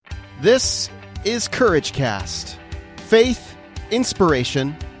This is Courage Cast. Faith,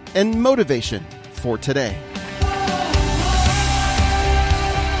 inspiration, and motivation for today.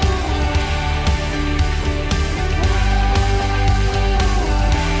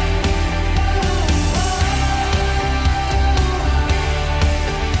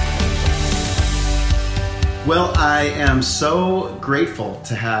 Well, I am so grateful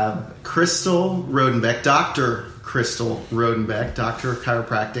to have Crystal Rodenbeck, Dr. Crystal Rodenbeck, Doctor of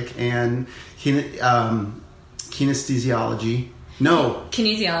Chiropractic and Kinesiology. No.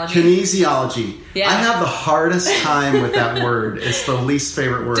 Kinesiology. Yeah. I have the hardest time with that word. It's the least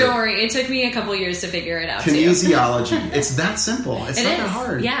favorite word. Don't worry. It took me a couple years to figure it out, Kinesiology. It's that simple. It's not that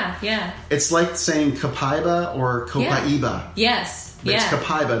hard. Yeah. It's like saying Copaiba or Copaiba. Yeah. Yes. But it's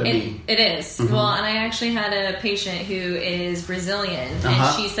Copaiba to me. It is. Mm-hmm. Well, and I actually had a patient who is Brazilian,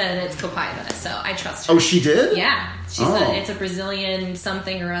 and she said it's Copaiba, so I trust her. Oh, she did? Yeah. She said it's a Brazilian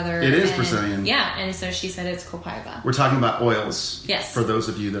something or other. It is Brazilian. Yeah, and so she said it's Copaiba. We're talking about oils. Yes. For those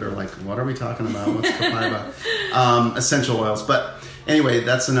of you that are like, what are we talking about? What's Copaiba? Essential oils. But anyway,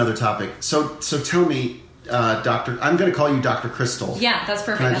 that's another topic. So tell me, Doctor, I'm going to call you Dr. Crystal. Yeah, that's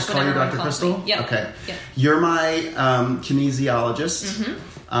perfect. Can I just call you Dr. Crystal? Yeah. Okay. Yep. You're my kinesiologist.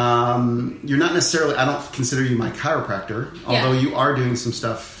 Mm-hmm. You're not necessarily, I don't consider you my chiropractor, although you are doing some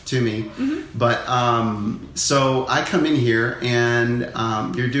stuff to me. Mm-hmm. But so I come in here and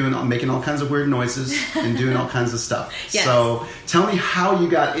you're making all kinds of weird noises and doing all kinds of stuff. Yes. So tell me how you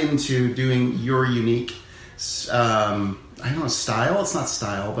got into doing your unique, I don't know, style? It's not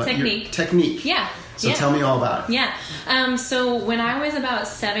style, but technique. Yeah. So tell me all about it. Yeah. So when I was about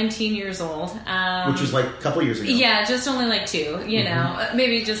 17 years old... which was like a couple years ago. Yeah, just only like 2, you know.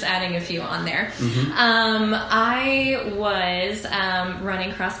 Maybe just adding a few on there. Mm-hmm. I was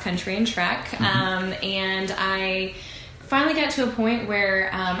running cross country and track. And I finally got to a point where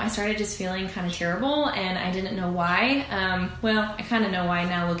I started just feeling kind of terrible, and I didn't know why. Well, I kind of know why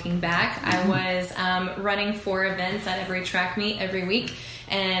now looking back. I was running 4 events at every track meet every week.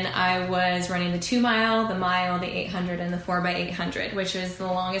 And I was running the 2 mile, the mile, the 800, and the 4x800, which is the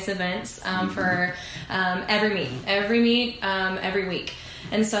longest events for every meet, every week.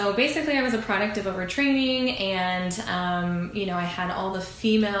 And so basically I was a product of overtraining, and, I had all the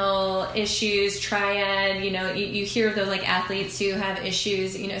female issues, triad, you hear of those like athletes who have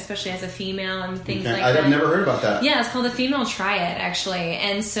issues, especially as a female and things like that. I've never heard about that. Yeah, it's called the female triad, actually.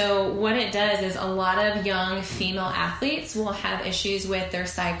 And so what it does is a lot of young female athletes will have issues with their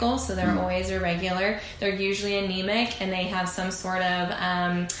cycle, so they're always irregular. They're usually anemic, and they have some sort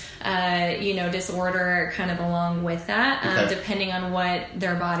of, disorder kind of along with that, depending on what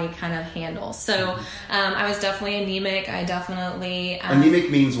their body kind of handles. So I was definitely anemic. I definitely... anemic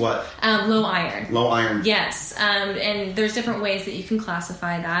means what? Low iron. Low iron. Yes. And there's different ways that you can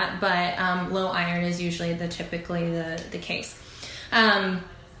classify that, but low iron is usually typically the case.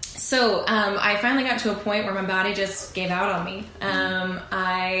 So I finally got to a point where my body just gave out on me.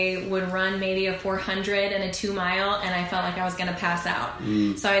 I would run maybe a 400 and a 2 mile, and I felt like I was going to pass out.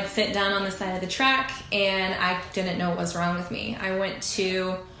 So I'd sit down on the side of the track, and I didn't know what was wrong with me. I went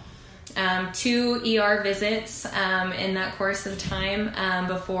to 2 ER visits in that course of time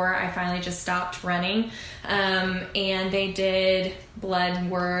before I finally just stopped running. And they did blood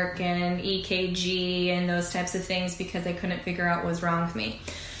work and EKG and those types of things because they couldn't figure out what was wrong with me.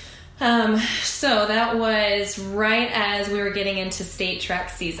 So that was right as we were getting into state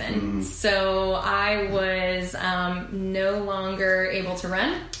track season. So I was no longer able to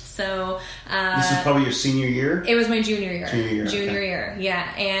run. So this is probably your senior year? It was my junior year. Junior year,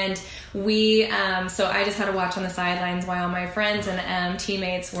 yeah. And we, so I just had to watch on the sidelines while my friends and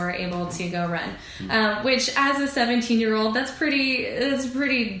teammates were able to go run, which as a 17-year-old, that's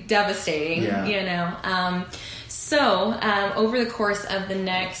pretty devastating, So over the course of the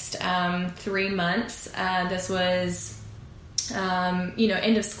next 3 months, this was,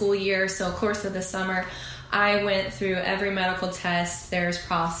 end of school year, so course of the summer, I went through every medical test there's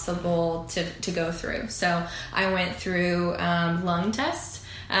possible to go through. So I went through lung tests.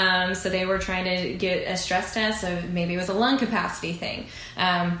 So they were trying to get a stress test, so maybe it was a lung capacity thing.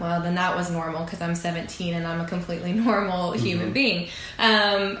 Well, then that was normal because I'm 17 and I'm a completely normal human being.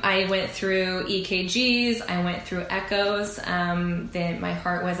 I went through EKGs. I went through echoes. Then my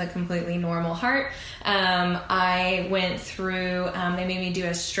heart was a completely normal heart. I went through, they made me do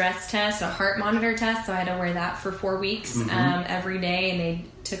a stress test, a heart monitor test. So I had to wear that for 4 weeks every day, and they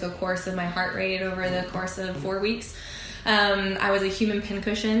took a course of my heart rate over the course of 4 weeks. I was a human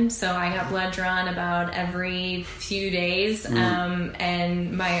pincushion, so I got blood drawn about every few days,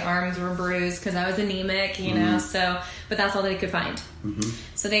 and my arms were bruised because I was anemic, you know, but that's all they could find.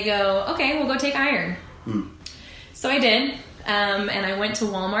 So they go, okay, we'll go take iron. So I did. And I went to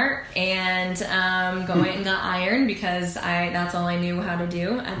Walmart and went and got iron because that's all I knew how to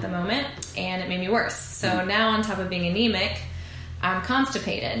do at the moment, and it made me worse. So now, on top of being anemic, I'm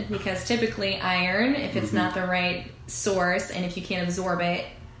constipated because typically iron, if it's not the right source and if you can't absorb it,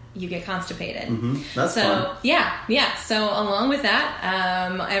 you get constipated. That's fun. Yeah. So along with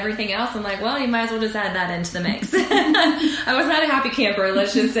that, everything else, I'm like, well, you might as well just add that into the mix. I was not a happy camper,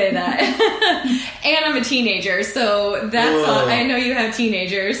 let's just say that. And I'm a teenager, so that's all. I know you have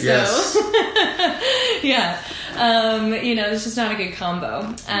teenagers, so yes. It's just not a good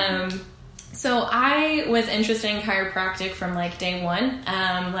combo. So I was interested in chiropractic from like day one.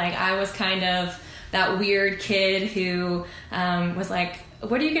 I was kind of that weird kid who was like,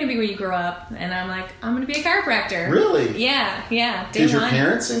 what are you going to be when you grow up? And I'm like, I'm going to be a chiropractor. Really? Yeah. Did your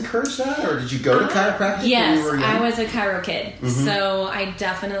parents encourage that, or did you go to chiropractic yes, when you were young? I was a chiro kid. So I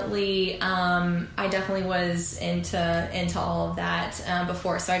definitely was into all of that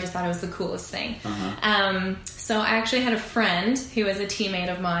before. So I just thought it was the coolest thing. So I actually had a friend who was a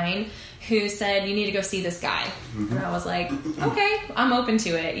teammate of mine who said, you need to go see this guy. And I was like, okay, I'm open to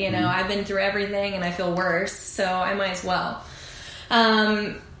it. You know, I've been through everything and I feel worse, so I might as well.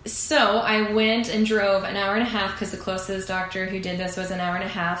 So I went and drove an hour and a half because the closest doctor who did this was an hour and a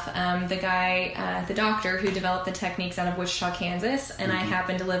half. The doctor who developed the techniques out of Wichita, Kansas, and I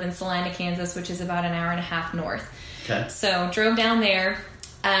happen to live in Salina, Kansas, which is about an hour and a half north. Okay. So drove down there.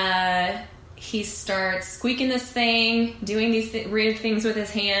 He starts squeaking this thing, doing these weird things with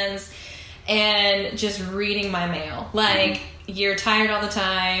his hands, and just reading my mail. Like, you're tired all the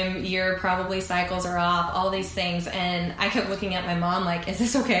time, your probably cycles are off, all these things. And I kept looking at my mom like, is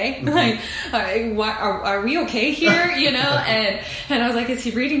this okay? Like, are we okay here? You know? And I was like, is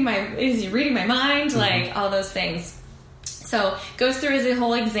he reading my mind? Like, all those things. So goes through his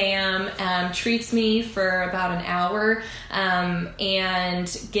whole exam, treats me for about an hour,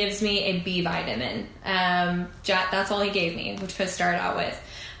 and gives me a B vitamin. That's all he gave me, which to start out with.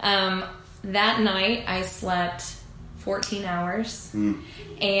 That night I slept 14 hours,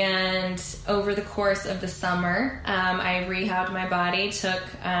 and over the course of the summer, I rehabbed my body, took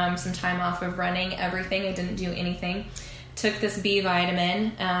some time off of running, everything. I didn't do anything. Took this B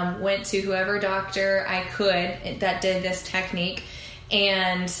vitamin, went to whoever doctor I could that did this technique,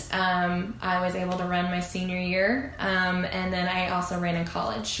 and I was able to run my senior year, and then I also ran in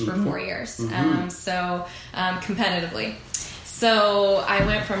college for 4 years, competitively. So I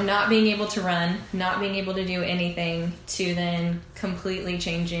went from not being able to run, not being able to do anything, to then completely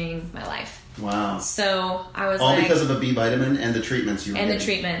changing my life. Wow. So I was all because of a B vitamin and the treatments you were getting. The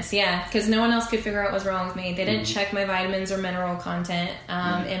treatments, yeah. Because no one else could figure out what was wrong with me. They didn't check my vitamins or mineral content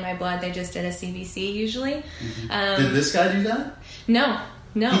in my blood. They just did a CBC usually. Did this guy do that? No.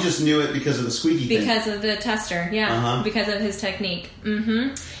 He just knew it because of the squeaky thing. Because of the tester, yeah. Because of his technique.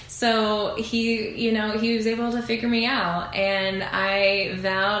 So he was able to figure me out, and I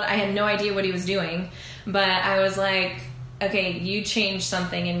vowed, I had no idea what he was doing, but I was like, okay, you changed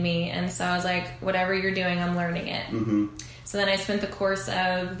something in me. And so I was like, whatever you're doing, I'm learning it. So then I spent the course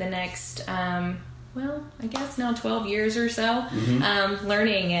of the next, I guess now 12 years or so,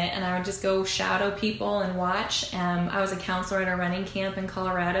 learning it. And I would just go shadow people and watch. I was a counselor at a running camp in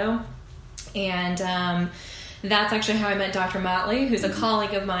Colorado. And that's actually how I met Dr. Motley, who's a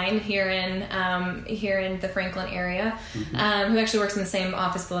colleague of mine here in the Franklin area, who actually works in the same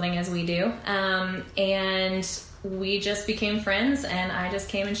office building as we do. And we just became friends, and I just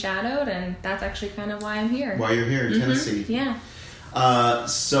came and shadowed, and that's actually kind of why I'm here. Why you're here in Tennessee. Yeah.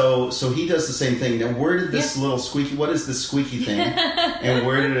 So he does the same thing. Now, where did this little squeaky? What is this squeaky thing? And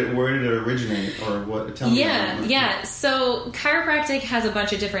where did it originate, or what? Tell me. Yeah. So chiropractic has a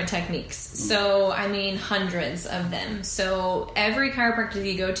bunch of different techniques. So I mean, hundreds of them. So every chiropractor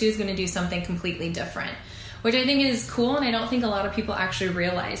you go to is going to do something completely different, which I think is cool, and I don't think a lot of people actually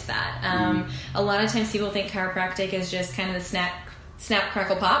realize that. A lot of times people think chiropractic is just kind of the snap,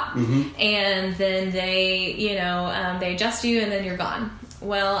 crackle, pop, and then they, they adjust you, and then you're gone.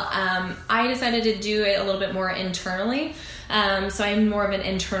 Well, I decided to do it a little bit more internally. So I'm more of an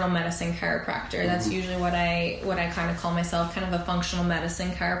internal medicine chiropractor. That's usually what I kind of call myself, kind of a functional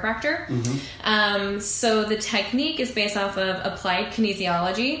medicine chiropractor. So the technique is based off of applied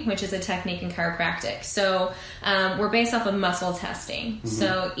kinesiology, which is a technique in chiropractic. So we're based off of muscle testing.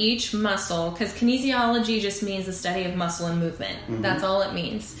 So each muscle, because kinesiology just means the study of muscle and movement. That's all it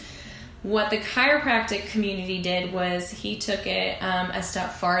means. what the chiropractic community did was he took it a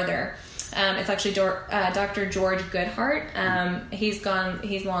step farther. It's actually Dr. George Goodhart. He's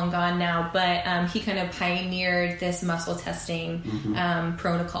long gone now, but he kind of pioneered this muscle testing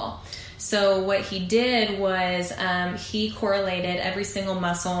protocol. So what he did was he correlated every single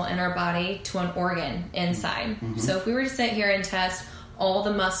muscle in our body to an organ inside. So if we were to sit here and test all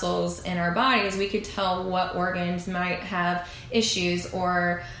the muscles in our bodies, we could tell what organs might have issues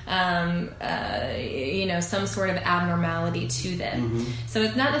or, some sort of abnormality to them. So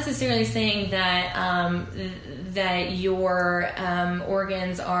it's not necessarily saying that that your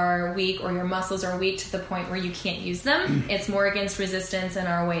organs are weak or your muscles are weak to the point where you can't use them. It's more against resistance and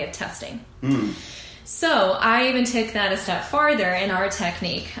our way of testing. So I even took that a step farther in our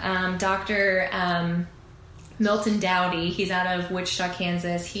technique. Dr. Milton Dowdy, he's out of Wichita,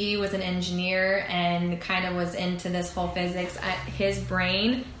 Kansas. He was an engineer and kind of was into this whole physics. His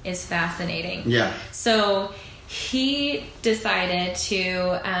brain is fascinating. Yeah. So he decided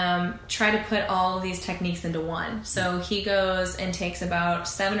to try to put all of these techniques into one. So he goes and takes about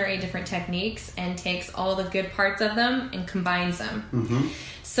 7 or 8 different techniques and takes all the good parts of them and combines them.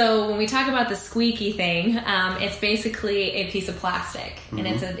 So when we talk about the squeaky thing, it's basically a piece of plastic, and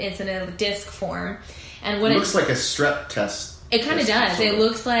it's in a disc form. And what it looks like a strep test. It kind of does. It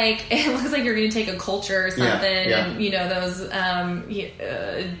looks like you're going to take a culture or something, and those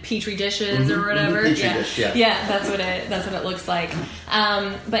petri dishes or whatever. Petri dish, yeah. That's what it looks like.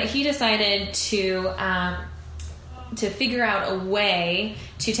 But he decided to figure out a way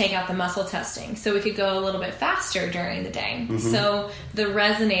to take out the muscle testing so we could go a little bit faster during the day. So the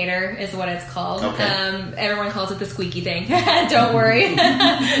resonator is what it's called. Okay. Everyone calls it the squeaky thing. Don't worry.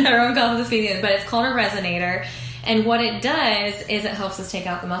 Everyone calls it the squeaky thing, but it's called a resonator. And what it does is it helps us take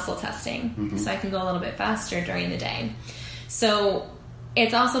out the muscle testing. So I can go a little bit faster during the day. So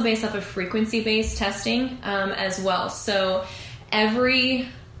it's also based off of frequency-based testing as well. So every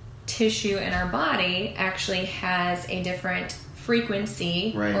tissue in our body actually has a different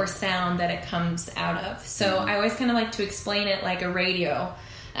frequency or sound that it comes out of. So I always kind of like to explain it like a radio.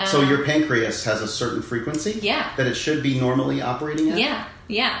 So your pancreas has a certain frequency that it should be normally operating at?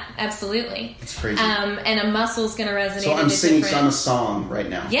 Yeah, absolutely. It's crazy. And a muscle's going to resonate. So I'm singing some song right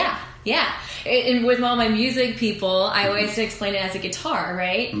now. Yeah. And with all my music people, I always explain it as a guitar,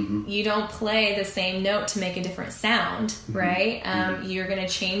 right? You don't play the same note to make a different sound, right? You're going to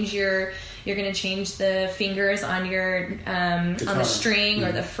change the fingers on your on the string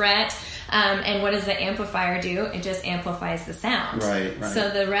or the fret. And what does the amplifier do? It just amplifies the sound. Right. So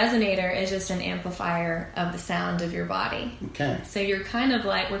the resonator is just an amplifier of the sound of your body. Okay. So we're kind of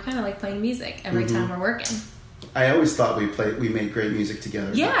like playing music every time we're working. I always thought we made great music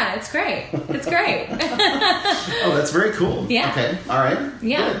together. Yeah, it's great. It's great. Oh, that's very cool. Yeah. Okay. All right.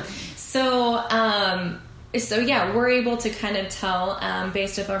 Yeah. Good. So we're able to kind of tell,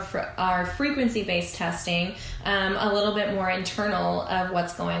 based off our frequency-based testing, a little bit more internal of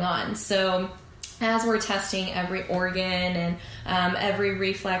what's going on. So as we're testing every organ and every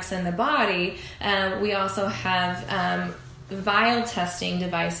reflex in the body, we also have vial testing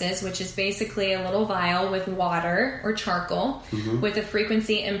devices, which is basically a little vial with water or charcoal with a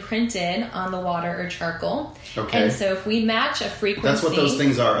frequency imprinted on the water or charcoal. Okay. And so if we match a frequency... That's what those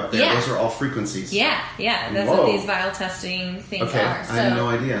things are up there. Yeah. Those are all frequencies. Yeah. That's what these vial testing things are. So, I had no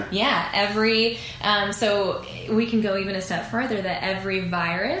idea. Yeah, so we can go even a step further that every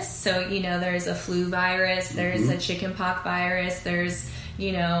virus, so, there's a flu virus, there's a chickenpox virus, there's on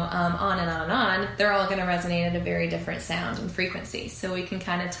and on and on, they're all going to resonate at a very different sound and frequency. So we can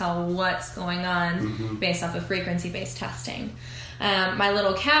kind of tell what's going on based off of frequency-based testing. My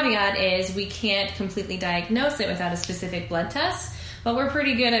little caveat is we can't completely diagnose it without a specific blood test, but we're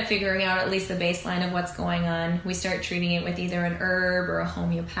pretty good at figuring out at least the baseline of what's going on. We start treating it with either an herb or a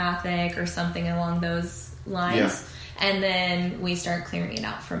homeopathic or something along those lines, and then we start clearing it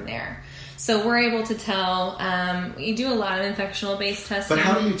out from there. So we're able to tell, we do a lot of infectional-based testing. But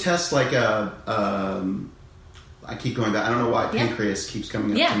how do you test I keep going back. I don't know why pancreas keeps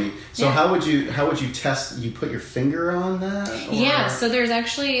coming up to me. So how would you test? You put your finger on that? Or? Yeah. So there's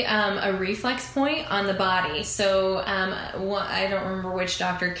actually a reflex point on the body. So I don't remember which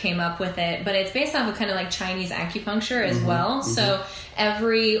doctor came up with it, but it's based off of kind of like Chinese acupuncture as well. So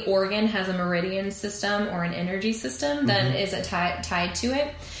every organ has a meridian system or an energy system that is tied to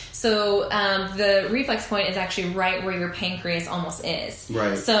it. So the reflex point is actually right where your pancreas almost is.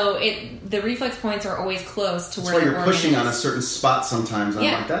 Right. So the reflex points are always close to where you're pushing on a certain spot sometimes. I'm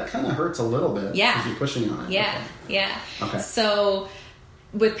like, that kind of hurts a little bit. Yeah. Because you're pushing on it. Yeah. Okay. So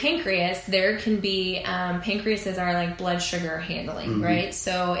with pancreas, there can be, pancreas is our like blood sugar handling, right?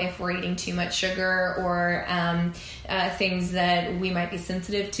 So if we're eating too much sugar or things that we might be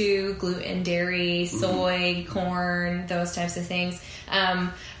sensitive to, gluten, dairy, soy, corn, those types of things,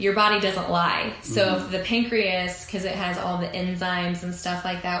 your body doesn't lie. So if the pancreas, because it has all the enzymes and stuff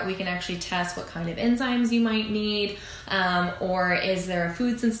like that, we can actually test what kind of enzymes you might need, or is there a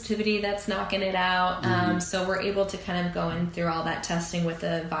food sensitivity that's knocking it out? So we're able to kind of go in through all that testing with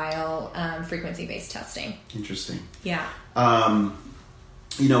the vial frequency-based testing. Interesting. Yeah. One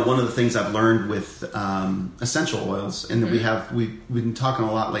of the things I've learned with essential oils, and we've been talking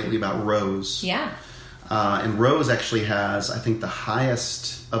a lot lately about rose. Yeah. And rose actually has, I think, the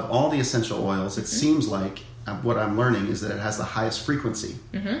highest of all the essential oils. It seems like what I'm learning is that it has the highest frequency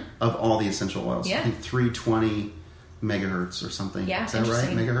of all the essential oils. Yeah. I think 320 megahertz or something. Yeah. Is that right?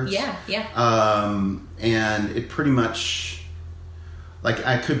 Megahertz? Yeah. Yeah. And it pretty much, like,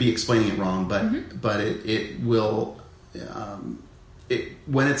 I could be explaining it wrong, but it will,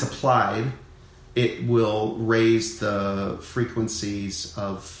 when it's applied, it will raise the frequencies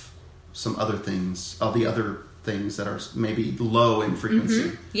of some other things, all the other things that are maybe low in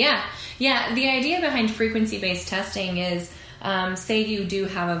frequency. Yeah. The idea behind frequency-based testing is, say you do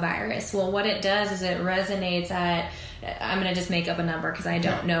have a virus. Well, what it does is it resonates at, I'm going to just make up a number because I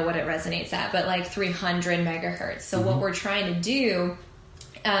don't know what it resonates at, but like 300 megahertz. So what we're trying to do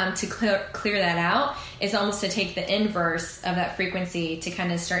to clear that out is almost to take the inverse of that frequency to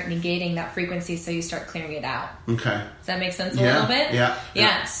kind of start negating that frequency, so you start clearing it out. Okay. Does that make sense a little bit?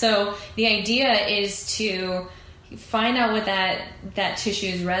 Yeah. So the idea is to find out what that tissue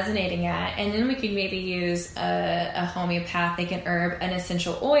is resonating at, and then we could maybe use a homeopathic, an herb, an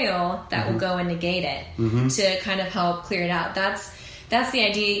essential oil that will go and negate it to kind of help clear it out. That's the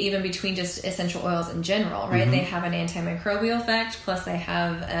idea, even between just essential oils in general, right? They have an antimicrobial effect, plus they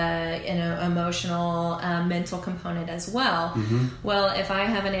have an emotional, mental component as well. Well, if I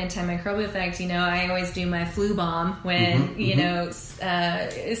have an antimicrobial effect, I always do my flu bomb when,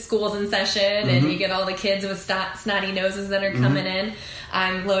 school's in session and you get all the kids with snotty noses that are coming in.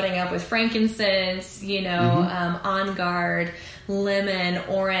 I'm loading up with frankincense, On Guard, lemon,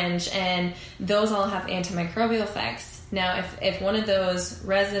 orange, and those all have antimicrobial effects. Now, if one of those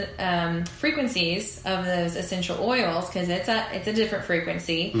frequencies of those essential oils, because it's a different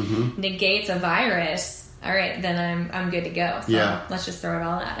frequency, negates a virus, all right, then I'm good to go. So let's just throw it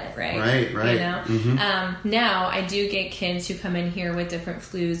all at it, right? Right. Now, I do get kids who come in here with different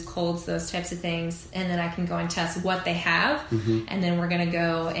flus, colds, those types of things, and then I can go and test what they have, and then we're going to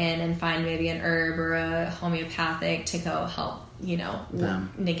go in and find maybe an herb or a homeopathic to go help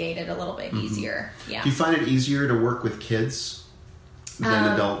negate it a little bit easier. Yeah. Do you find it easier to work with kids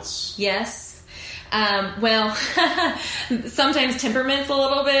than adults? Yes. Well, sometimes temperament's a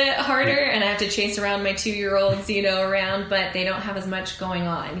little bit harder, and I have to chase around my 2-year-olds, around, but they don't have as much going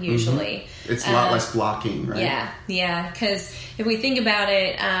on usually. It's a lot less blocking, right? Yeah. Because if we think about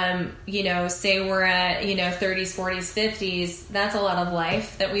it, say we're at 30s, 40s, 50s, that's a lot of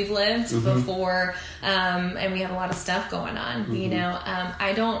life that we've lived before, and we have a lot of stuff going on.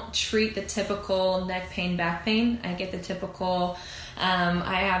 I don't treat the typical neck pain, back pain. I get the typical.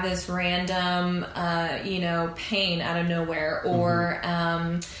 I have this random, pain out of nowhere, or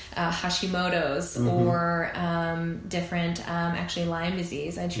Hashimoto's, or different, actually Lyme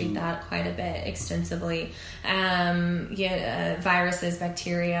disease. I treat that quite a bit extensively. Viruses,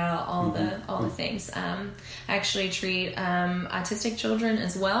 bacteria, all the things. I actually treat autistic children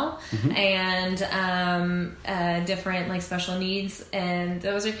as well, and different like special needs, and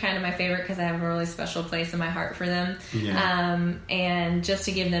those are kind of my favorite because I have a really special place in my heart for them. And just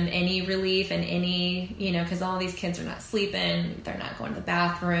to give them any relief and any, because all these kids are not sleeping, they're not going to the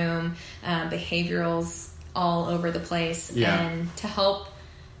bathroom, behaviorals all over the place, and to help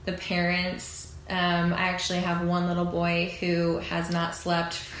the parents. I actually have one little boy who has not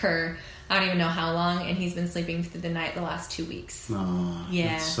slept for I don't even know how long, and he's been sleeping through the night the last 2 weeks. Oh,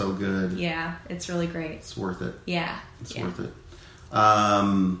 yeah, it's so good. Yeah, it's really great. It's worth it. Yeah, it's worth it.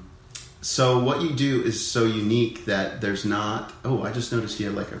 So what you do is so unique that there's not. Oh, I just noticed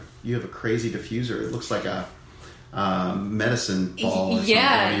you have a crazy diffuser. It looks like a medicine ball. Or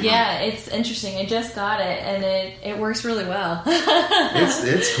yeah, it's interesting. I just got it, and it works really well.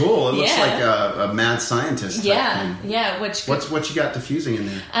 it's cool. It looks like a mad scientist type thing. What you got diffusing in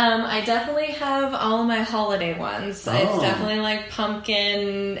there? I definitely have all of my holiday ones. Oh. It's definitely like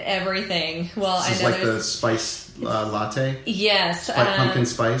pumpkin everything. Well, this I is know like the spice latte? Yes. Like pumpkin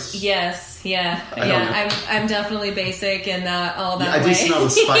spice? Yes. Yeah. I'm definitely basic and not all that way. I do smell the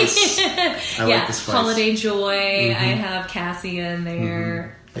spice. I like the spice. Holiday Joy. I have cassia in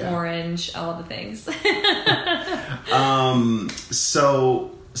there. Orange. All the things.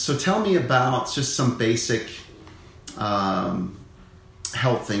 So tell me about just some basic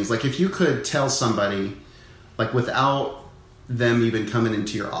health things. Like if you could tell somebody, like without them even coming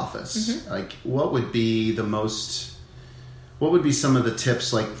into your office, like what would be some of the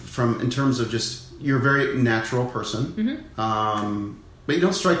tips, like in terms of just, you're a very natural person, but you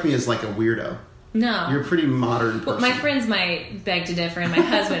don't strike me as like a weirdo. No. You're a pretty modern person. Well, my friends might beg to differ, and my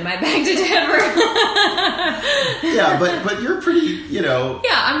husband might beg to differ. Yeah, but you're pretty, Yeah,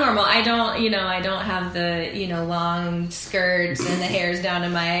 I'm normal. I don't have the, long skirts and the hair's down to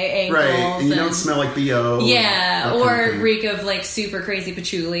my ankles. Right, and you don't smell like BO. Yeah, or reek of like super crazy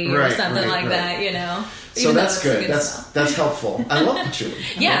patchouli or something like that, So that's good. That's helpful. I love patchouli.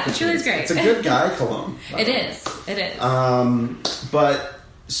 Patchouli's great. It's a good guy cologne. It is. But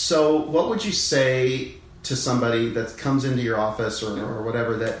so what would you say to somebody that comes into your office or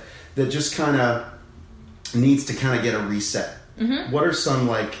whatever that just kind of needs to kind of get a reset? What are some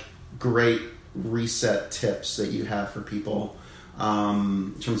like great reset tips that you have for people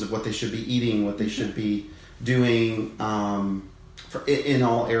in terms of what they should be eating, what they should be doing in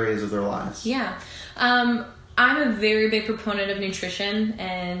all areas of their lives? Yeah. I'm a very big proponent of nutrition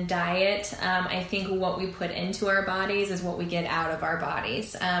and diet. I think what we put into our bodies is what we get out of our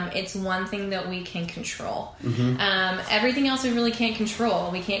bodies. It's one thing that we can control. Everything else we really can't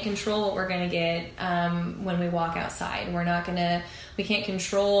control. We can't control what we're going to get when we walk outside. We can't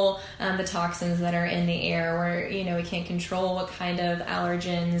control the toxins that are in the air. We can't control what kind of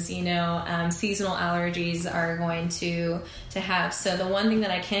allergens, seasonal allergies are going to have. So the one thing that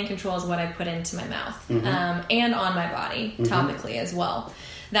I can control is what I put into my mouth. And on my body, topically as well.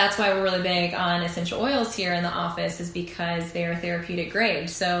 That's why we're really big on essential oils here in the office, is because they are therapeutic grade.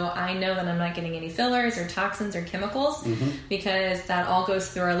 So I know that I'm not getting any fillers or toxins or chemicals because that all goes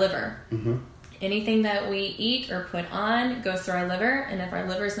through our liver. Anything that we eat or put on goes through our liver, and if our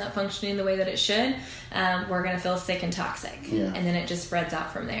liver is not functioning the way that it should, we're going to feel sick and toxic, and then it just spreads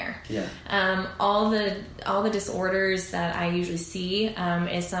out from there. All the disorders that I usually see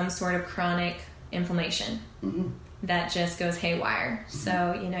is some sort of chronic inflammation that just goes haywire.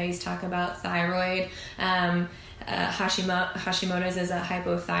 So you talk about thyroid. Hashimoto's is a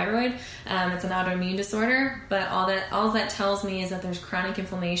hypothyroid. It's an autoimmune disorder, but all that tells me is that there's chronic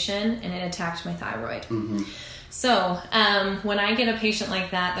inflammation and it attacked my thyroid. So when I get a patient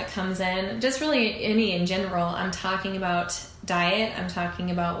like that comes in, just really any in general, I'm talking about diet, I'm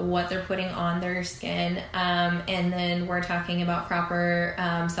talking about what they're putting on their skin, and then we're talking about proper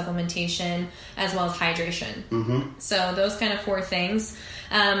supplementation as well as hydration. So those kind of 4 things.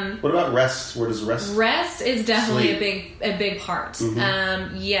 What about rest? Where does rest? Rest is definitely a big part.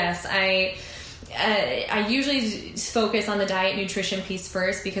 Yes, I usually focus on the diet nutrition piece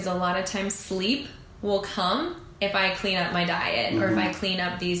first, because a lot of times sleep will come if I clean up my diet or if I clean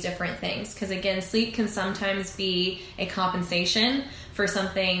up these different things. Because again, sleep can sometimes be a compensation for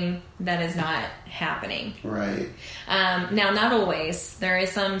something that is not happening. Right. Now, not always. There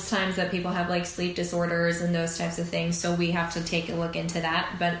is some times that people have like sleep disorders and those types of things, so we have to take a look into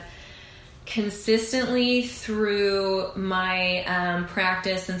that. But consistently through my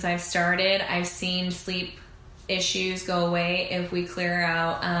practice since I've started, I've seen sleep issues go away if we clear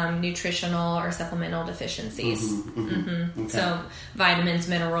out nutritional or supplemental deficiencies. Okay. So vitamins,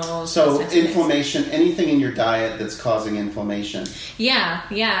 minerals. So inflammation, anything in your diet that's causing inflammation. Yeah.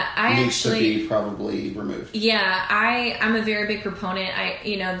 Needs to be probably removed. Yeah, I'm a very big proponent.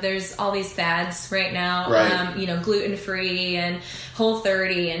 There's all these fads right now. Right. Gluten-free and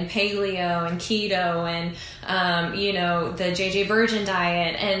Whole30 and paleo and keto and the JJ Virgin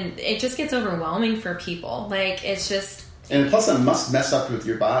diet, and it just gets overwhelming for people. Like, it's just... And plus, it must mess with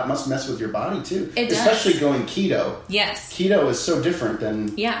your body too. It does. Especially going keto. Yes. Keto is so different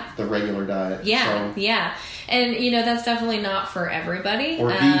than the regular diet. Yeah. And, that's definitely not for everybody. Or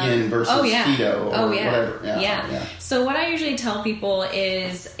vegan versus keto or whatever. Yeah. So what I usually tell people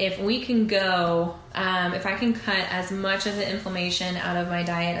is, if we can go... if I can cut as much of the inflammation out of my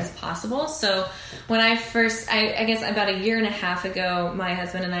diet as possible. So when I guess about a year and a half ago, my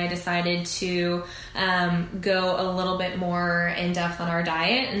husband and I decided to go a little bit more in depth on our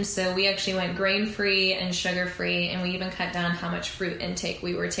diet. And so we actually went grain-free and sugar-free, and we even cut down how much fruit intake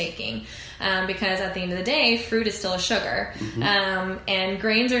we were taking. Because at the end of the day, fruit is still a sugar. And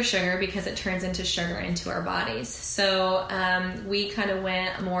grains are sugar because it turns into sugar into our bodies. So we kind of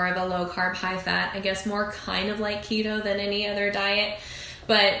went more of a low-carb, high-fat guess, more kind of like keto than any other diet.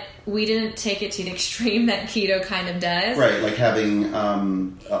 But we didn't take it to the extreme that keto kind of does. Right, like having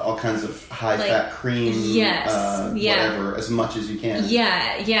all kinds of high-fat cream, whatever, as much as you can.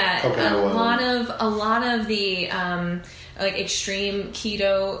 Yeah. Coconut oil. A lot of the like extreme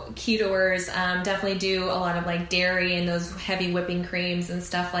ketoers definitely do a lot of like dairy and those heavy whipping creams and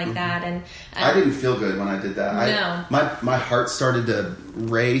stuff like that. And I didn't feel good when I did that. My heart started to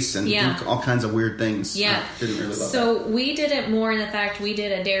race and do all kinds of weird things. Yeah, I didn't really love so we did it more in the fact we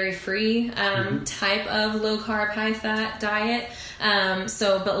did a dairy-free type of low-carb, high-fat diet.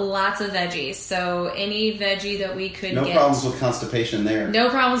 But lots of veggies. So any veggie that we could get. No problems with constipation there. No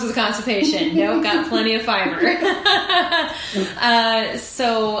problems with constipation. Nope, got plenty of fiber.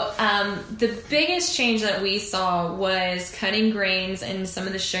 The biggest change that we saw was cutting grains and some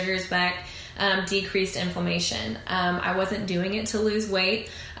of the sugars back. Decreased inflammation. I wasn't doing it to lose weight.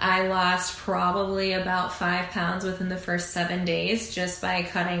 I lost probably about 5 pounds within the first 7 days just by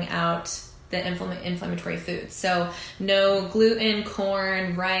cutting out the inflammatory foods. So no gluten,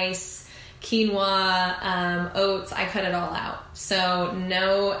 corn, rice, quinoa, oats. I cut it all out. So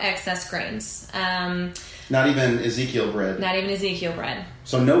no excess grains. Not even Ezekiel bread. Not even Ezekiel bread.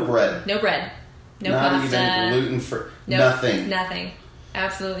 So no bread. No bread. No not pasta. Not even gluten for nothing. Nothing.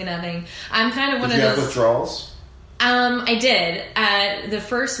 Absolutely nothing. I'm kind of one of those. Did you have withdrawals? I did. The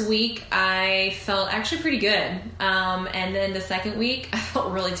first week, I felt actually pretty good. And then the second week, I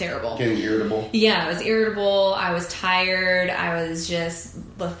felt really terrible. Getting irritable? Yeah, I was irritable. I was tired. I was just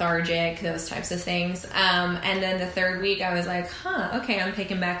lethargic, those types of things. And then the third week, I was like, okay, I'm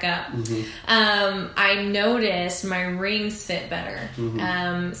picking back up. I noticed my rings fit better.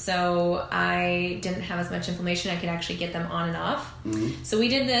 So I didn't have as much inflammation. I could actually get them on and off. So we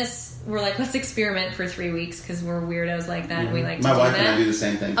did this. We're like, let's experiment for 3 weeks because we're weirdos like that. And we like to do that. My wife and I do the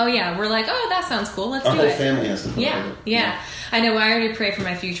same thing. Oh yeah, we're like, that sounds cool. Let's do it. Our whole family has to put it. Yeah. I know. I already pray for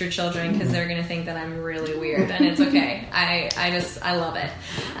my future children because they're going to think that I'm really weird, and it's okay. I love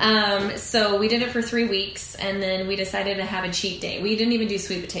it. So we did it for 3 weeks, and then we decided to have a cheat day. We didn't even do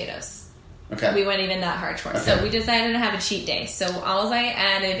sweet potatoes. Okay. We weren't even that hardcore. Okay. So we decided to have a cheat day. So all I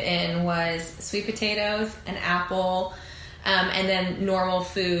added in was sweet potatoes, an apple, and then normal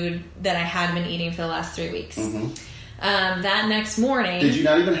food that I had been eating for the last 3 weeks. That next morning... Did you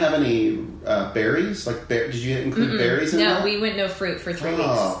not even have any berries? Did you include berries in that? No, we went no fruit for 3 weeks.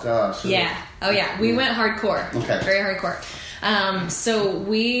 Oh, gosh. Yeah. Oh, yeah. We went hardcore. Okay. Very hardcore. So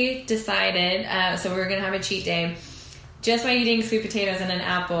we decided... so we were going to have a cheat day. Just by eating sweet potatoes and an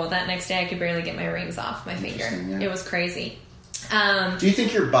apple, that next day I could barely get my rings off my finger. Yeah. It was crazy. Do you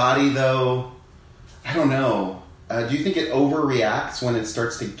think your body, though... I don't know... do you think it overreacts when it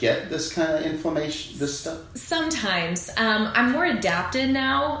starts to get this kind of inflammation, this stuff? Sometimes. I'm more adapted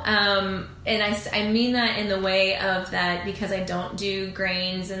now. And I mean that in the way of that because I don't do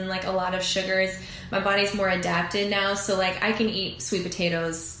grains and like a lot of sugars. My body's more adapted now. So like I can eat sweet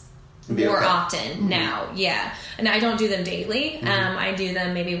potatoes more often now. Yeah. And I don't do them daily. I do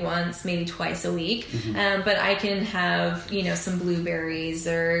them maybe once, maybe twice a week. But I can have, some blueberries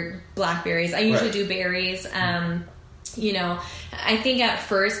or blackberries. I usually do berries. I think at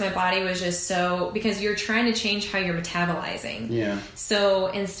first my body was just because you're trying to change how you're metabolizing. Yeah. So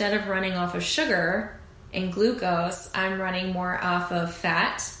instead of running off of sugar and glucose, I'm running more off of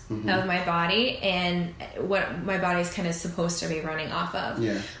fat of my body and what my body's kind of supposed to be running off of.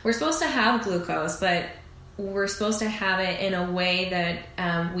 Yeah. We're supposed to have glucose, but we're supposed to have it in a way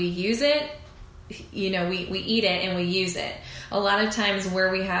that we use it. We eat it and we use it. A lot of times where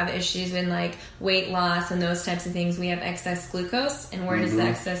we have issues in like weight loss and those types of things, we have excess glucose. And where does the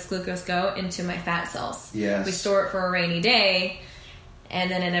excess glucose go? Into my fat cells. Yes. We store it for a rainy day and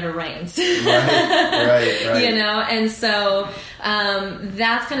then it never rains. Right. And so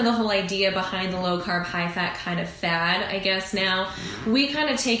that's kind of the whole idea behind the low carb, high fat kind of fad, I guess now. We kind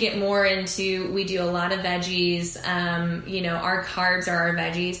of take it more into, we do a lot of veggies. Our carbs are our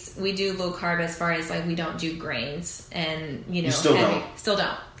veggies. We do low carb as far as like we don't do grains and, you still don't. Still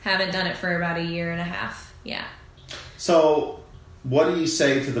don't. Haven't done it for about a year and a half. Yeah. So what do you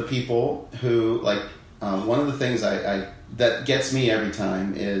say to the people who like, one of the things I that gets me every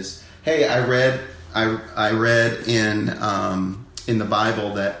time is, hey, I read in the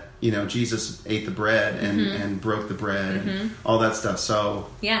Bible that Jesus ate the bread and broke the bread and all that stuff. So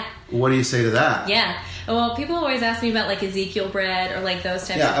yeah, what do you say to that? Yeah, well, people always ask me about like Ezekiel bread or like those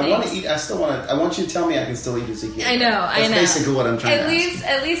types of things. Yeah, I want to eat. I want you to tell me I can still eat Ezekiel. I know. That's basically what I'm trying to ask.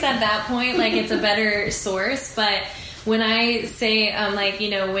 At least at that point, like it's a better source, but. when I say,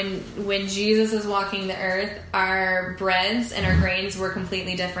 when Jesus was walking the earth, our breads and our grains were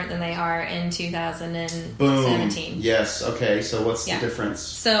completely different than they are in 2017. Boom. Yes. Okay. So what's the difference?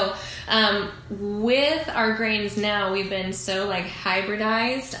 So, with our grains now, we've been so like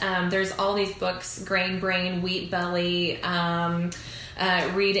hybridized. There's all these books, Grain Brain, Wheat Belly,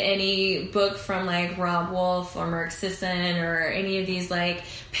 read any book from like Rob Wolf or Mark Sisson or any of these like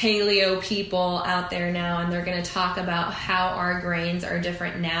paleo people out there now, and they're going to talk about how our grains are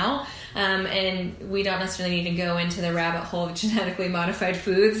different now. And we don't necessarily need to go into the rabbit hole of genetically modified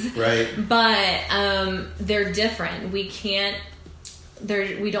foods, right? But they're different. We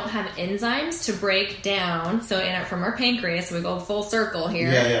don't have enzymes to break down. So from our pancreas, we go full circle here.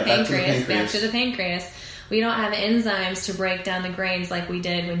 Pancreas, back to the pancreas. We don't have enzymes to break down the grains like we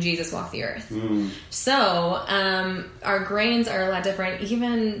did when Jesus walked the earth. So our grains are a lot different.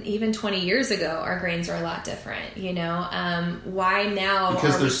 Even 20 years ago, our grains are a lot different. Why now?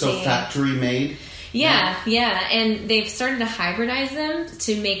 Because they're so factory made. Yeah, and they've started to hybridize them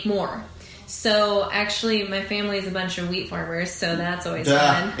to make more. So actually, my family is a bunch of wheat farmers, so that's always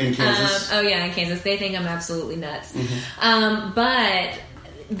fun. In Kansas? In Kansas. They think I'm absolutely nuts. But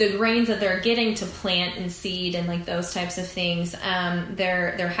the grains that they're getting to plant and seed and like those types of things,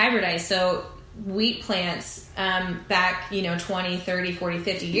 they're hybridized. So wheat plants back 20, 30, 40,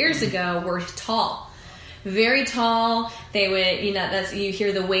 50 years ago were tall. Very tall. They would, that's, you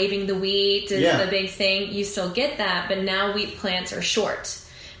hear the waving the wheat is the big thing. You still get that, but now wheat plants are short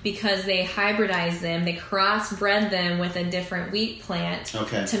because they hybridize them. They crossbred them with a different wheat plant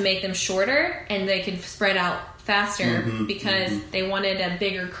to make them shorter, and they could spread out faster because they wanted a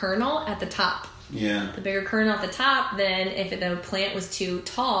bigger kernel at the top. Yeah. The bigger kernel at the top, then if the plant was too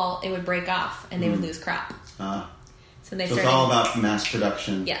tall, it would break off and they would lose crop. So it's all about mass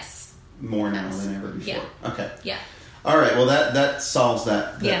production. Yes. More now than ever before. Yeah. Okay. Yeah. All right. Well, that solves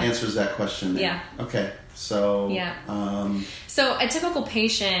that. That answers that question then. Yeah. Okay. So. Yeah. So a typical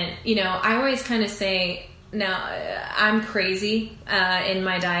patient, I always kind of say, now, I'm crazy in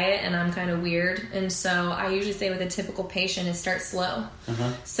my diet, and I'm kind of weird, and so I usually say with a typical patient is start slow.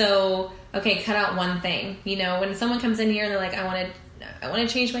 So, cut out one thing. When someone comes in here and they're like, I want to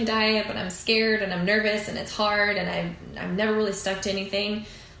change my diet, but I'm scared and I'm nervous and it's hard and I've never really stuck to anything.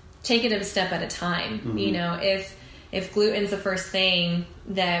 Take it a step at a time. If gluten's the first thing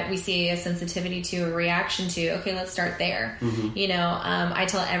that we see a sensitivity to, a reaction to, okay, let's start there. I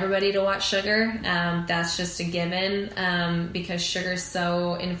tell everybody to watch sugar. That's just a given because sugar's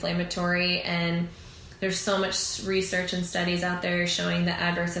so inflammatory, and there's so much research and studies out there showing the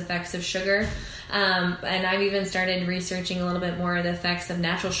adverse effects of sugar. And I've even started researching a little bit more of the effects of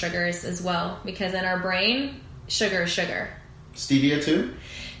natural sugars as well, because in our brain, sugar is sugar. Stevia too?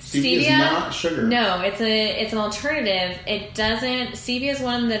 Stevia is not sugar. No, it's an alternative. Stevia is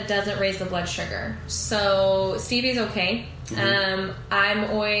one that doesn't raise the blood sugar. So stevia is okay.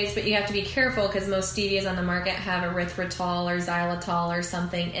 But you have to be careful because most stevias on the market have erythritol or xylitol or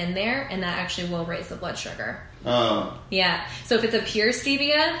something in there, and that actually will raise the blood sugar. Oh. Yeah. So if it's a pure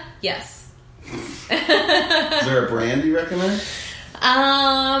stevia, yes. Is there a brand you recommend?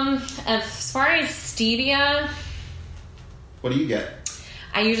 As far as stevia, what do you get?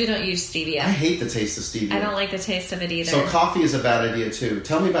 I usually don't use stevia. I hate the taste of stevia. I don't like the taste of it either. So coffee is a bad idea too.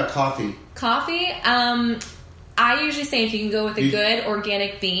 Tell me about coffee. Coffee? I usually say if you can go with a good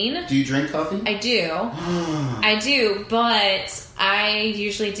organic bean. Do you drink coffee? I do. I do, but I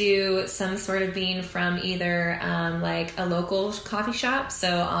usually do some sort of bean from either like a local coffee shop,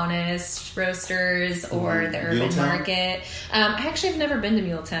 so Honest Roasters or the Urban Market. I actually have never been to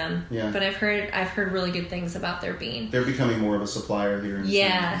Muletown, but I've heard really good things about their bean. They're becoming more of a supplier here.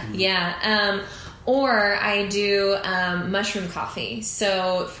 Or I do mushroom coffee.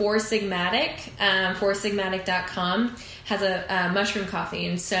 So Four Sigmatic, foursigmatic.com has a mushroom coffee.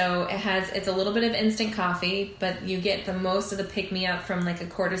 And so it's a little bit of instant coffee, but you get the most of the pick-me-up from like a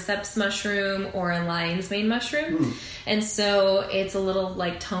cordyceps mushroom or a lion's mane mushroom. And so it's a little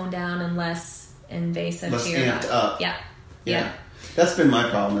like toned down and less invasive. Less amped up. Yeah. That's been my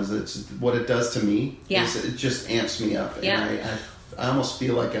problem, is it's what it does to me. Yeah. Is it just amps me up. And I almost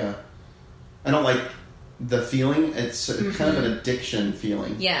feel like I don't like the feeling. It's kind of an addiction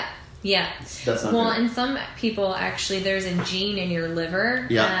feeling. Yeah. That's not good. And some people actually, there's a gene in your liver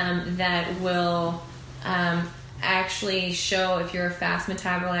that will actually show if you're a fast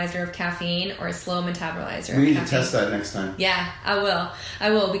metabolizer of caffeine or a slow metabolizer of caffeine. We need to test that next time. Yeah, I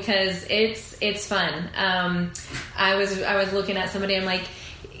will because it's fun. I was looking at somebody, I'm like,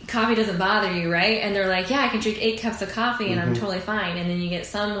 coffee doesn't bother you, right? And they're like, yeah, I can drink 8 cups of coffee and I'm totally fine. And then you get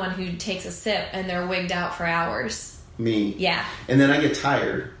someone who takes a sip and they're wigged out for hours. me. Yeah. And then I get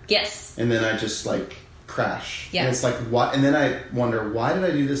tired. Yes. And then I just like crash. Yeah. And it's like, what? And then I wonder, why did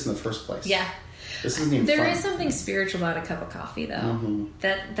I do this in the first place? Yeah. This isn't even There fun. is something spiritual about a cup of coffee, though.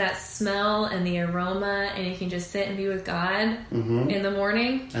 That smell and the aroma, and you can just sit and be with God in the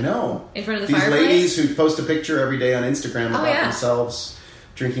morning. I know. In front of the These fireplace. ladies who post a picture every day on Instagram about yeah. themselves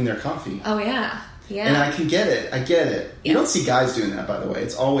drinking their coffee. Oh, yeah. Yeah. And I can get it. I get it. You Yeah. don't see guys doing that, by the way.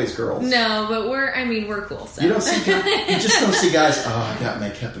 It's always girls. No, but we're cool. So. You don't see guys, you just don't see guys, oh, I got my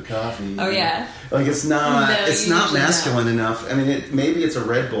cup of coffee. Oh, yeah. Like it's not No, it's you not usually masculine enough. I mean, maybe it's a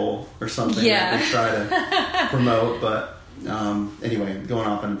Red Bull or something Yeah. that they try to promote, but anyway, going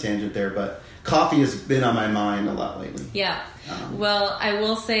off on a tangent there, but coffee has been on my mind a lot lately. Yeah. Well, I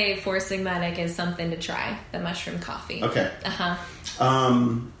will say Four Sigmatic is something to try, the mushroom coffee. Okay. Uh-huh.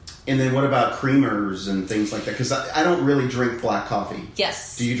 And then what about creamers and things like that? Because I don't really drink black coffee.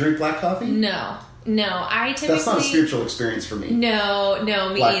 Yes. Do you drink black coffee? No, I typically... That's not a spiritual experience for me. No, me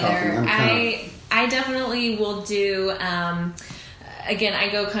Black either. coffee, I definitely will do... again, I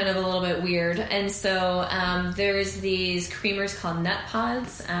go kind of a little bit weird. And so there's these creamers called Nut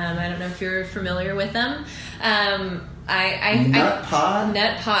Pods. I don't know if you're familiar with them. Nut pod?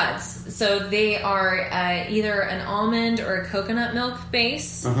 Nut Pods. So they are either an almond or a coconut milk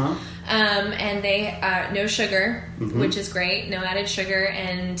base. Uh-huh. And they no sugar, which is great, no added sugar,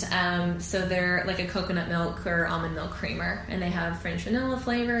 and so they're like a coconut milk or almond milk creamer, and they have French vanilla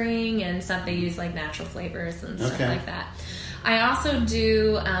flavoring and stuff. They use like natural flavors and stuff like that. I also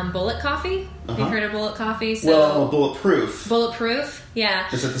do bullet coffee. Have you heard of bullet coffee? So, well, bulletproof. Bulletproof, yeah.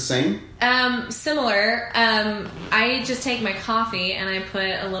 Is it the same? Similar. I just take my coffee and I put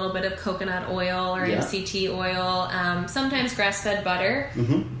a little bit of coconut oil or MCT oil, sometimes grass-fed butter,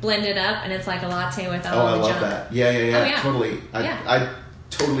 blend it up, and it's like a latte without all the junk. I love that. Yeah, Oh, yeah. Totally. I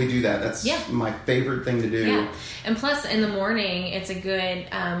totally do that. That's my favorite thing to do. Yeah. And plus, in the morning, it's a good,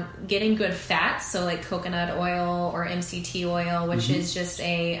 getting good fats, so like coconut oil or MCT oil, which is just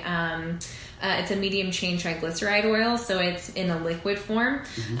it's a medium chain triglyceride oil, so it's in a liquid form.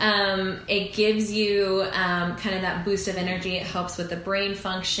 It gives you kind of that boost of energy. It helps with the brain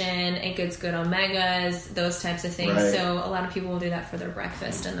function. It gets good omegas, those types of things. Right. So a lot of people will do that for their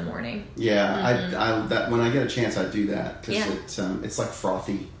breakfast in the morning. Yeah, I that when I get a chance, I do that because it's like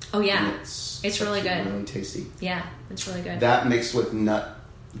frothy. Oh yeah, it's really good. Really tasty. Yeah, it's really good. That mixed with nut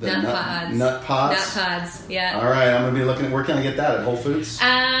pods. Nut pods. Nut pods. Yeah. All right, I'm gonna be looking at where can I get that at Whole Foods?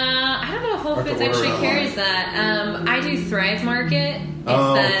 I don't know if Whole Foods actually carries that. I do Thrive Market.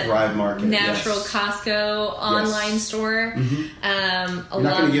 It's Thrive Market. Natural Costco online store. You're not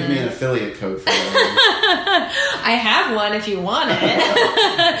going to give me an affiliate code for that. I have one if you want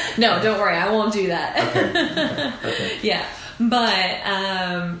it. No, don't worry. I won't do that. Okay. Yeah. But,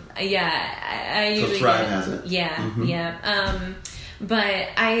 I usually... So Thrive has it. Yeah. But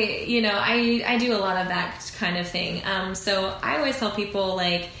I do a lot of that kind of thing. So I always tell people,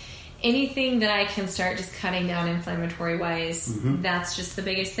 like, anything that I can start just cutting down inflammatory wise, that's just the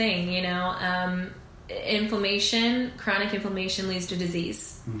biggest thing, inflammation, chronic inflammation leads to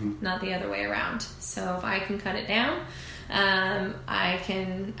disease, not the other way around. So if I can cut it down, I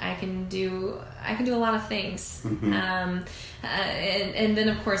can do a lot of things. And then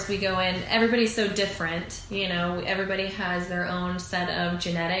of course we go in, everybody's so different, everybody has their own set of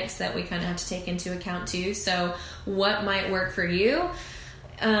genetics that we kind of have to take into account too. So what might work for you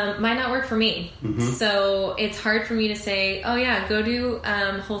might not work for me. So it's hard for me to say, oh yeah, go do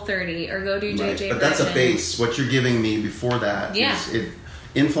Whole30 or go do JJ. But that's a base. What you're giving me before that is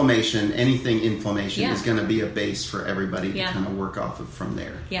inflammation, anything inflammation is going to be a base for everybody to kind of work off of from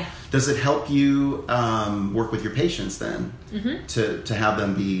there. Yeah. Does it help you work with your patients then to have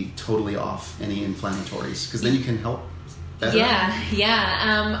them be totally off any inflammatories? Because then you can help better.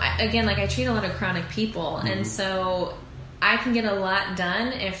 Yeah. Again, like I treat a lot of chronic people, and so I can get a lot done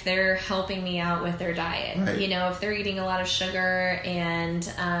if they're helping me out with their diet. Right. If they're eating a lot of sugar and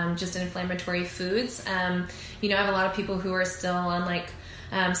just inflammatory foods. I have a lot of people who are still on like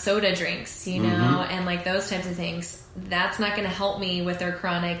soda drinks, and like those types of things. That's not going to help me with their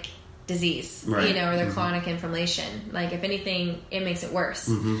chronic disease, or their chronic inflammation. Like if anything, it makes it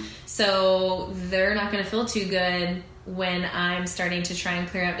worse. So they're not going to feel too good when I'm starting to try and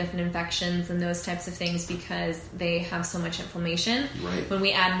clear out different infections and those types of things because they have so much inflammation. Right. When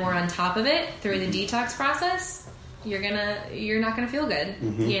we add more on top of it through the detox process, you're not gonna feel good.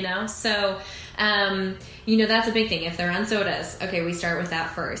 So that's a big thing. If they're on sodas, okay, we start with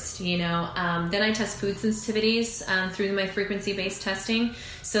that first. Then I test food sensitivities through my frequency based testing,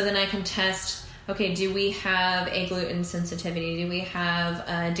 so then I can test okay, do we have a gluten sensitivity? Do we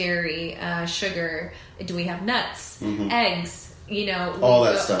have dairy, sugar? Do we have nuts, eggs? You know, all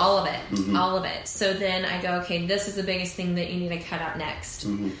that stuff. All of it. All of it. So then I go, okay, this is the biggest thing that you need to cut out next.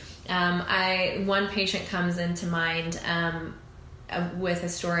 One patient comes into mind with a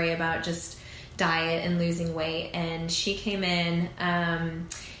story about just diet and losing weight, and she came in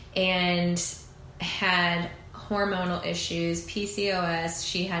and had hormonal issues, PCOS,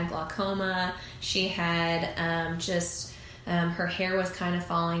 she had glaucoma, she had her hair was kind of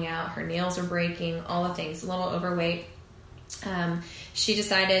falling out, her nails were breaking, all the things, a little overweight. She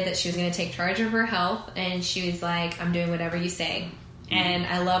decided that she was going to take charge of her health, and she was like, I'm doing whatever you say. And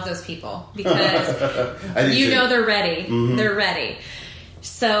I love those people because they're ready. They're ready.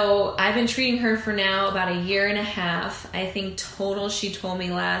 So I've been treating her for now about a year and a half. I think total, she told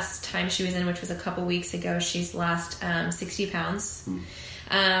me last time she was in, which was a couple weeks ago, she's lost 60 pounds.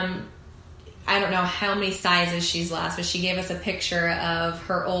 I don't know how many sizes she's lost, but she gave us a picture of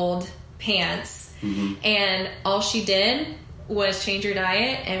her old pants. And all she did was change her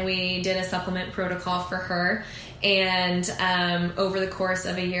diet, and we did a supplement protocol for her. And over the course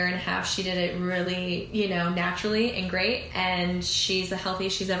of a year and a half, she did it really, naturally and great. And she's the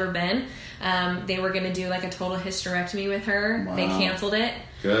healthiest she's ever been. They were going to do like a total hysterectomy with her. Wow. They canceled it.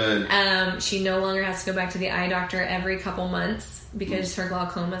 Good. She no longer has to go back to the eye doctor every couple months because her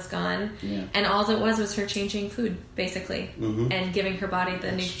glaucoma's gone. Yeah. And all it was her changing food, basically, and giving her body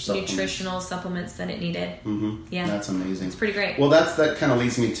the nutritional supplements that it needed. Yeah. That's amazing. It's pretty great. Well, that kind of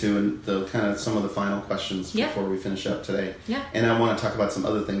leads me to the kind of some of the final questions before we finish up today. Yeah. And I want to talk about some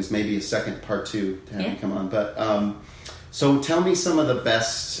other things, maybe a second part 2 to have you come on. But so tell me some of the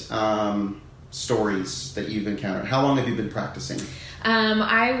best stories that you've encountered. How long have you been practicing?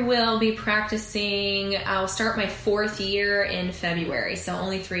 I will be practicing, I'll start my 4th year in February, so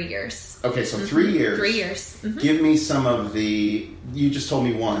only 3 years. Okay, so 3 years. 3 years. Give me some of you just told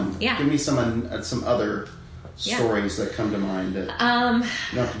me one. Yeah. Give me some other stories that come to mind that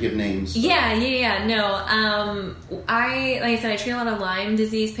you don't have to give names. But. Yeah. No, like I said, I treat a lot of Lyme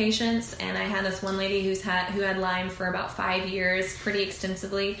disease patients, and I had this one lady who had Lyme for about 5 years, pretty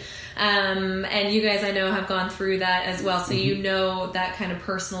extensively. And you guys, I know, have gone through that as well, so you know that kind of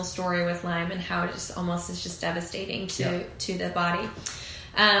personal story with Lyme and how it just almost is just devastating to the body.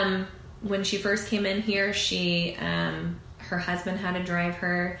 When she first came in here, her husband had to drive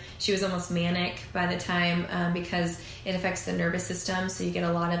her. She was almost manic by the time because it affects the nervous system. So you get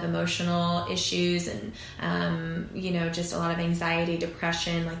a lot of emotional issues and, just a lot of anxiety,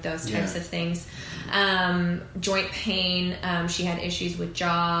 depression, like those types of things. Joint pain. She had issues with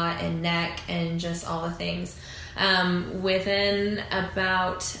jaw and neck and just all the things. Within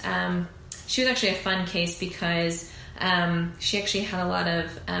about, she was actually a fun case because she actually had a lot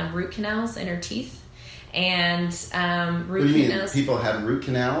of root canals in her teeth. And root canals. People had root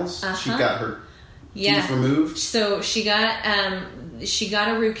canals? She got her teeth removed? So she got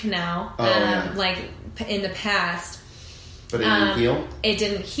a root canal like in the past. But it didn't heal? It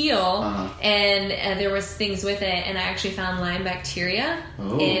didn't heal, and there was things with it, and I actually found Lyme bacteria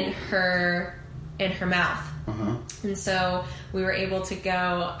in her mouth. And so we were able to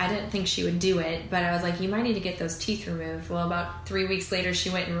go. I didn't think she would do it, but I was like, you might need to get those teeth removed. Well, about 3 weeks later, she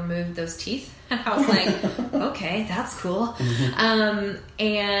went and removed those teeth. I was like, okay, that's cool. And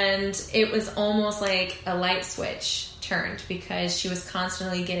it was almost like a light switch turned because she was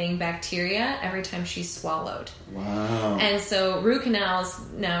constantly getting bacteria every time she swallowed. Wow. And so root canals,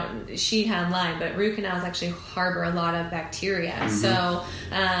 now she had Lyme, but root canals actually harbor a lot of bacteria.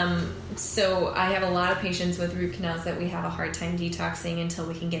 So I have a lot of patients with root canals that we have a hard time detoxing until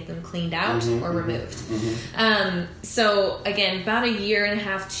we can get them cleaned out or removed. So again, about a year and a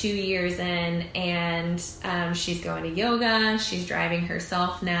half, 2 years in, and she's going to yoga. She's driving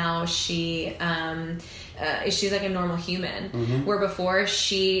herself now. She's like a normal human. Where before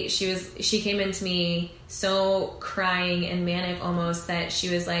she came into me so crying and manic almost that she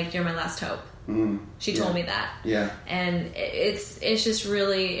was like, "You're my last hope." She told me that. Yeah. And it's just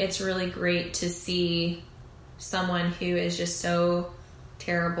really, it's really great to see someone who is just so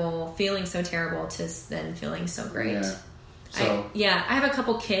terrible, feeling so terrible, to then feeling so great. Yeah. I have a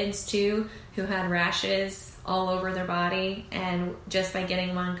couple kids too who had rashes all over their body, and just by getting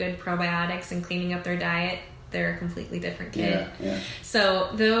them on good probiotics and cleaning up their diet, they're a completely different kid. So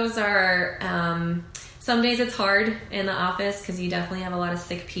those are some days it's hard in the office because you definitely have a lot of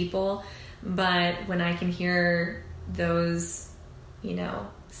sick people, but when I can hear those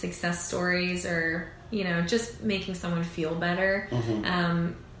success stories or just making someone feel better,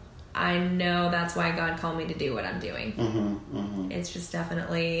 I know that's why God called me to do what I'm doing. It's just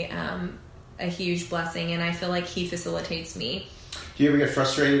definitely a huge blessing, and I feel like he facilitates me. Do you ever get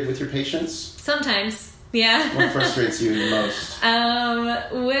frustrated with your patients? Sometimes. Yeah. What frustrates you the most?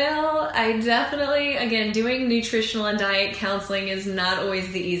 Well, I definitely, again, doing nutritional and diet counseling is not always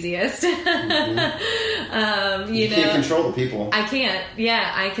the easiest. Mm-hmm. You can't control the people. I can't.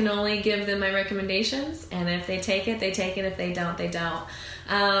 Yeah, I can only give them my recommendations, and if they take it, they take it. If they don't, they don't.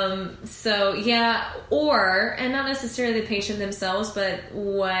 So yeah, and not necessarily the patient themselves, but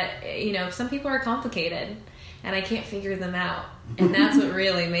some people are complicated and I can't figure them out. And that's what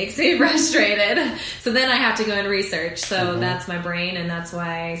really makes me frustrated. So then I have to go and research. So that's my brain, and that's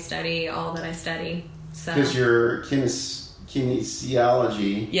why I study all that I study. So because your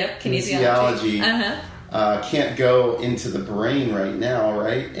kinesiology. Yep, kinesiology. Can't go into the brain right now,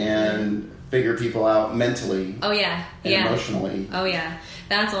 right? And figure people out mentally. Oh yeah, and emotionally. Oh yeah,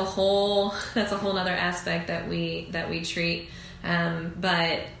 that's a whole other aspect that we treat.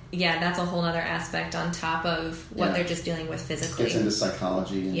 But yeah, that's a whole other aspect on top of what they're just dealing with physically. Gets into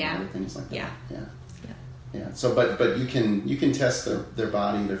psychology and other things like that. Yeah. So, but you can test their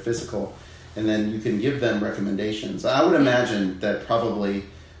body, their physical, and then you can give them recommendations. I would imagine that probably,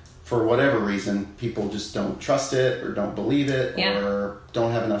 for whatever reason, people just don't trust it or don't believe it or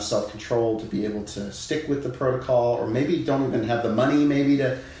don't have enough self-control to be able to stick with the protocol, or maybe don't even have the money maybe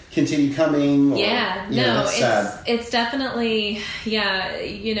to continue coming. That's sad. It's definitely,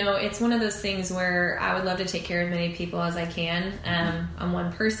 it's one of those things where I would love to take care of as many people as I can. I'm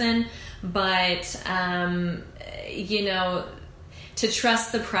one person, but, to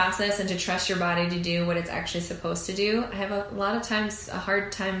trust the process and to trust your body to do what it's actually supposed to do. I have a lot of times a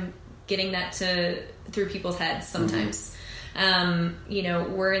hard time getting that through people's heads sometimes.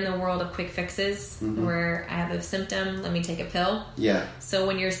 We're in the world of quick fixes where I have a symptom, let me take a pill. Yeah. So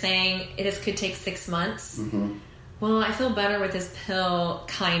when you're saying could take 6 months, well, I feel better with this pill,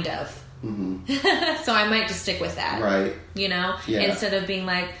 kind of. So I might just stick with that. Right. Instead of being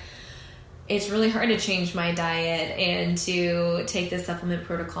like, it's really hard to change my diet and to take the supplement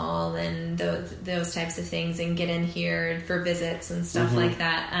protocol and those types of things and get in here for visits and stuff like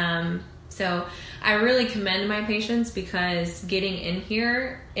that. So I really commend my patients, because getting in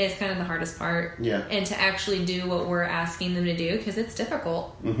here is kind of the hardest part. Yeah. And to actually do what we're asking them to do, because it's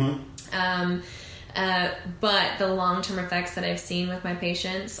difficult. But the long-term effects that I've seen with my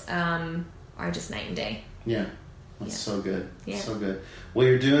patients are just night and day. Yeah. That's so good. Yeah. So good. Well,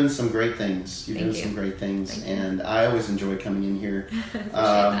 you're doing some great things. You're doing some great things. And I always enjoy coming in here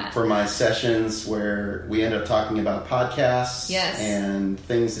for my sessions where we end up talking about podcasts and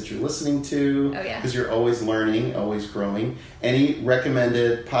things that you're listening to. Oh, yeah. Because you're always learning, always growing. Any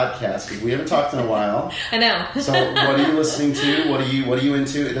recommended podcasts? Because we haven't talked in a while. I know. So what are you listening to? What are you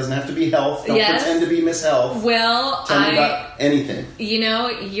into? It doesn't have to be health. Don't pretend to be Miss Health. Well, Tell me about anything.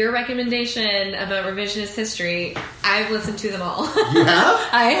 Your recommendation about revisionist history, I've listened to them all. You have?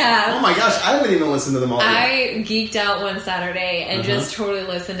 I have. Oh my gosh, I haven't even listened to them all yet. I geeked out one Saturday and just totally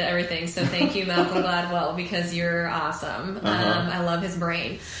listened to everything. So thank you, Malcolm Gladwell, because you're awesome. I love his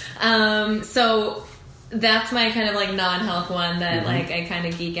brain. So that's my kind of like non-health one that like I kind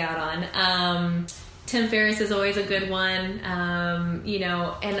of geek out on. Tim Ferriss is always a good one, and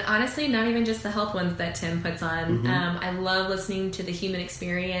honestly, not even just the health ones that Tim puts on. I love listening to the human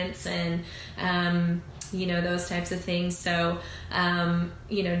experience and, those types of things. So,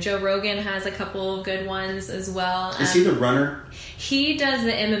 Joe Rogan has a couple of good ones as well. Is he the runner? He does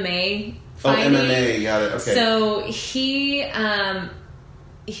the MMA fighting. Oh, MMA, got it, okay. So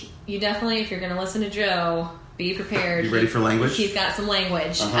you definitely, if you're going to listen to Joe, be prepared. You ready for language? He's got some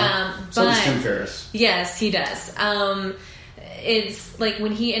language. So does Tim Ferriss. Yes, he does. It's like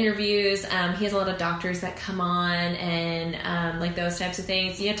when he interviews, he has a lot of doctors that come on and like those types of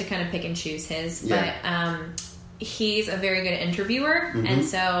things. You have to kind of pick and choose his. Yeah. But he's a very good interviewer, and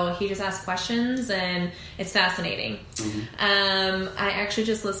so he just asks questions, and it's fascinating. I actually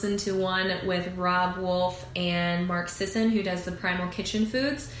just listened to one with Rob Wolf and Mark Sisson, who does the Primal Kitchen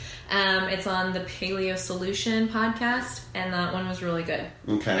Foods. It's on the Paleo Solution podcast, and that one was really good.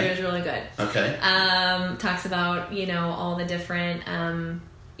 Okay. It was really good. Okay. Talks about, all the different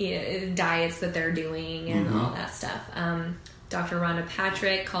diets that they're doing and all that stuff. Dr. Rhonda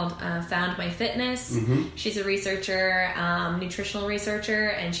Patrick called Found My Fitness. She's a researcher, nutritional researcher,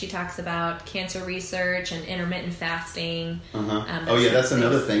 and she talks about cancer research and intermittent fasting. That's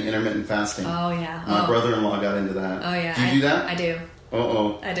another thing, intermittent fasting. Oh, yeah. My brother-in-law got into that. Oh, yeah. Do you do that? I do.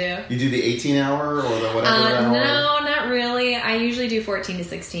 I do. You do the 18-hour or the whatever hour? No, not really. I usually do 14 to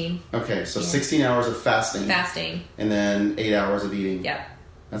 16. Okay, so 16 hours of fasting. And then 8 hours of eating. Yep.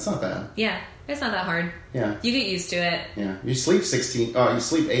 That's not bad. Yeah, it's not that hard. Yeah. You get used to it. Yeah. You sleep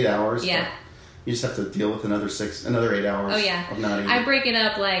 8 hours. Yeah. You just have to deal with another 8 hours. Oh yeah, of not eating. I break it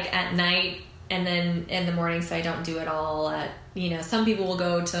up like at night and then in the morning, so I don't do it all at. Some people will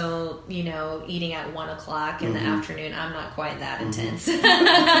go till eating at 1 o'clock in the afternoon. I'm not quite that intense.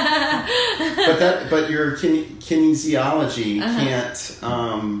 but your kinesiology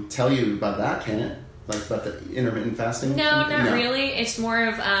can't tell you about that, can it? Like about the intermittent fasting? No, not really. It's more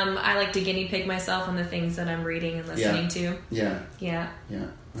of I like to guinea pig myself on the things that I'm reading and listening to. Yeah. Yeah.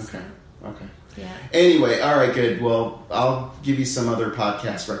 Okay. Okay. Yeah. Anyway, all right, good. Well, I'll give you some other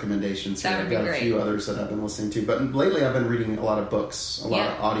podcast recommendations here. That would be I've got great. a few others that I've been listening to, but lately I've been reading a lot of books, a lot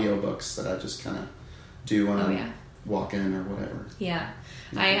of audio books that I just kind of do when I walk in or whatever. Yeah.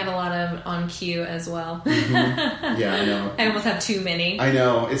 I have a lot of on cue as well. Yeah, I know. I almost have too many. I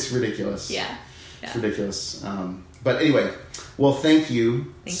know. It's ridiculous. Yeah. It's ridiculous. But anyway, well, thank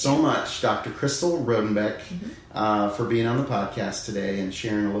you so much, Dr. Crystal Rodenbeck, for being on the podcast today and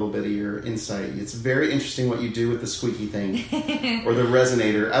sharing a little bit of your insight. It's very interesting what you do with the squeaky thing or the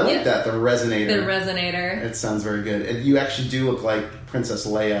resonator. I like that, the resonator. The resonator. It sounds very good. And you actually do look like Princess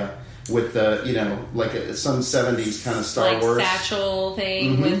Leia with the, like some 70s kind of Star Wars. Like satchel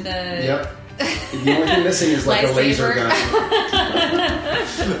thing with the... Yep. The only thing missing is like a laser gun.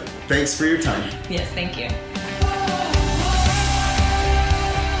 Thanks for your time. Yes, thank you.